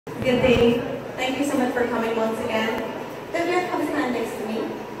Good day. Thank you so much for coming once again. Divya, come stand next to me.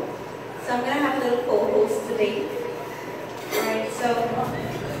 So I'm going to have a little co-host today. Alright, so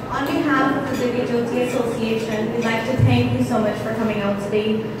on behalf of the Divya Jyoti Association, we'd like to thank you so much for coming out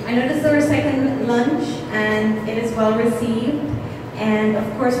today. I know this is our second lunch and it is well received. And of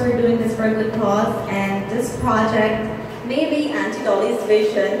course we're doing this for a good cause, and this project may be Auntie Dolly's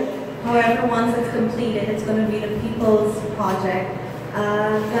vision. However, once it's completed, it's going to be the people's project.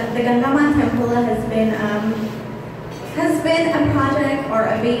 The Ganga Maa Temple has been a project or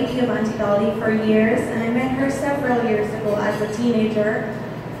a baby of Auntie Dolly for years, and I met her several years ago as a teenager,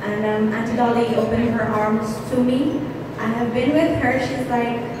 and Auntie Dolly opened her arms to me. I have been with her. She's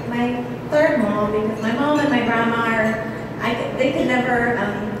like my third mom, because my mom and my grandma are, they could never,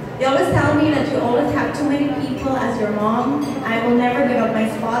 they always tell me that you always have too many people as your mom. I will never give up my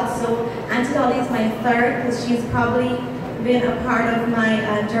spot, so Auntie Dolly is my third, because she's probably been a part of my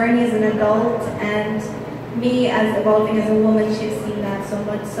journey as an adult, and me as evolving as a woman. She's seen that so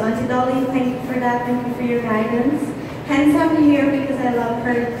much. So Auntie Dolly, thank you for that. Thank you for your guidance. Hence I'm here because I love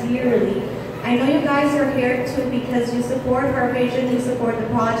her dearly. I know you guys are here too because you support her vision, you support the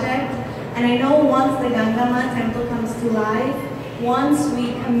project, and I know once the Ganga Maa Temple comes to life, once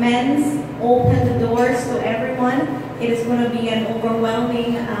we open the doors to everyone, it is going to be an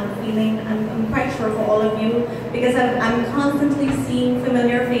overwhelming feeling, I'm quite sure, for all of you, because I'm constantly seeing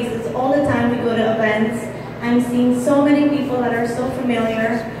familiar faces all the time we go to events. I'm seeing so many people that are so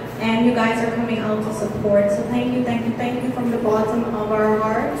familiar, and you guys are coming out to support. So thank you, thank you, thank you from the bottom of our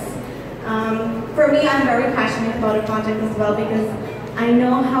hearts. For me, I'm very passionate about the project as well, because I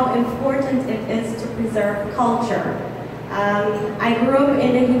know how important it is to preserve culture. I grew up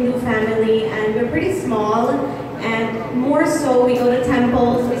in a Hindu family, and we're pretty small, and more so we go to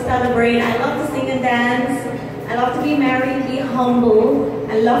temples, we celebrate. I love to sing and dance, I love to be married, be humble,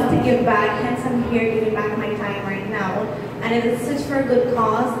 I love to give back, hence I'm here giving back my time right now. And it is such for a good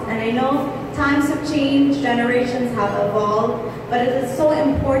cause, and I know times have changed, generations have evolved, but it is so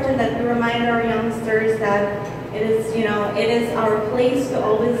important that we remind our youngsters that it is, it is our place to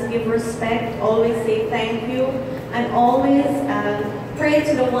always give respect, always say thank you, and always pray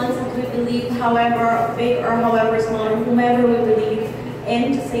to the ones that we believe, however big or however small, or whomever we believe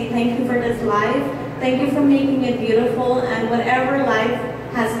in, to say thank you for this life. Thank you for making it beautiful, and whatever life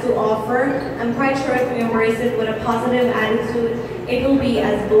has to offer, I'm quite sure if we embrace it with a positive attitude, it will be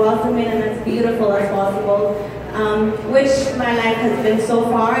as blossoming and as beautiful as possible, which my life has been so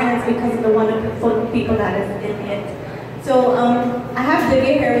far, and it's because of the wonderful people that is in it. So I have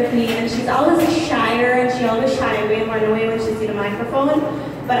Divya here with me, and she's always shyer, and she always shy away and run away when she sees the microphone.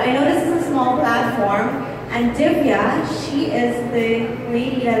 But I know this is a small platform, and Divya, she is the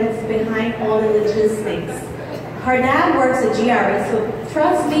lady that is behind all the logistics. Her dad works at GRA, so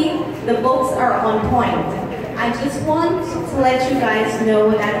trust me, the books are on point. I just want to let you guys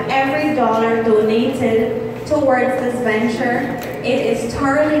know that every dollar donated towards this venture, it is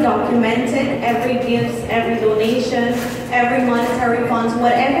thoroughly documented. Every gift, every donation, every monetary funds,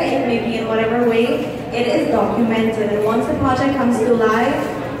 whatever it may be in whatever way, it is documented. And once the project comes to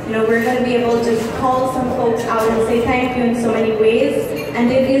life, we're going to be able to call some folks out and say thank you in so many ways. And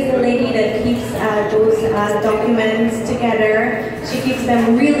Divya is the lady that keeps those documents together. She keeps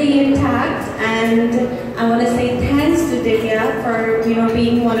them really intact, and I want to say thanks to Divya for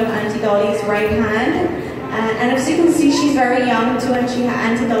being one of Auntie Dolly's right hand. And as you can see, she's very young too, and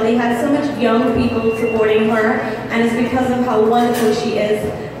Auntie Dolly has so much young people supporting her, and it's because of how wonderful she is.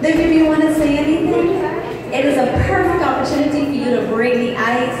 Divya, do you want to say anything? It is a perfect opportunity for you to break the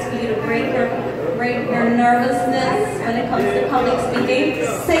ice, for you to break your nervousness when it comes to public speaking.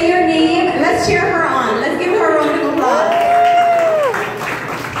 Say your name, and let's cheer her on. Let's give her a round of applause.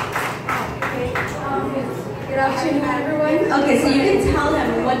 Good afternoon, everyone. Okay, so you can tell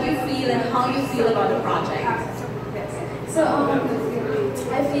them what you feel and how you feel about the project. So, I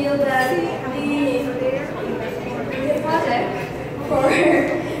feel that the project for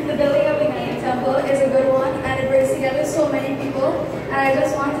the building of the Ganga Temple is a good one, and it brings together so many people. And I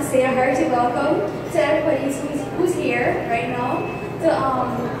just want to say a hearty welcome to everybody who's here right now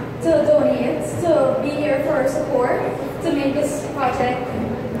to donate, to be here for support, to make this project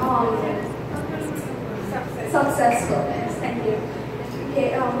successful. Thank you. Okay,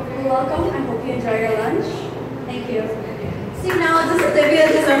 you're welcome. I hope you enjoy your lunch. Thank you. See, now this is Divya,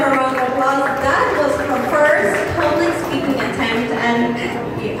 just a round of applause. That was her first public speaking attempt, and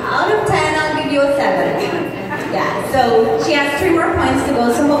out of 10, I'll give you a 7. Yeah, so she has 3 more points to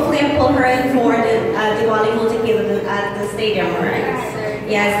go, so hopefully I pull her in for the Diwali multi-game at the stadium, right?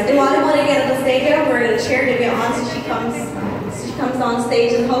 Yes, the Diwali multi-game at the stadium, we're going to cheer Divya on so she comes on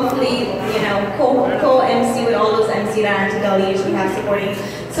stage, and hopefully Dolly usually have supporting.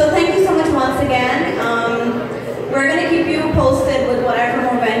 So thank you so much once again. We're going to keep you posted with whatever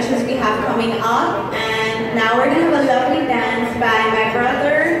more ventures we have coming up. And now we're going to have a lovely dance by my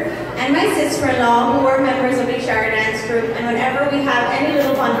brother and my sister-in-law, who are members of the Shara Dance Group. And whenever we have any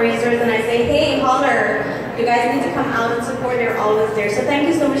little fundraisers and I say, hey, holler, you guys need to come out and support, they're always there. So thank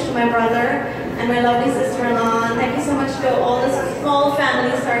you so much to my brother and my lovely sister-in-law. And thank you so much to all this small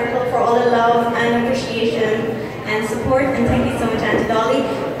family circle for all the love and appreciation and support. And thank you so much, Auntie Dolly.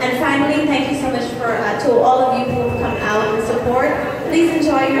 And finally, thank you so much to all of you who have come out and support. Please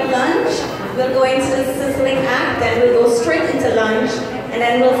enjoy your lunch. We'll go into the sizzling act, then we'll go straight into lunch, and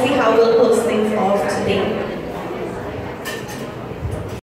then we'll see how we'll close things off today.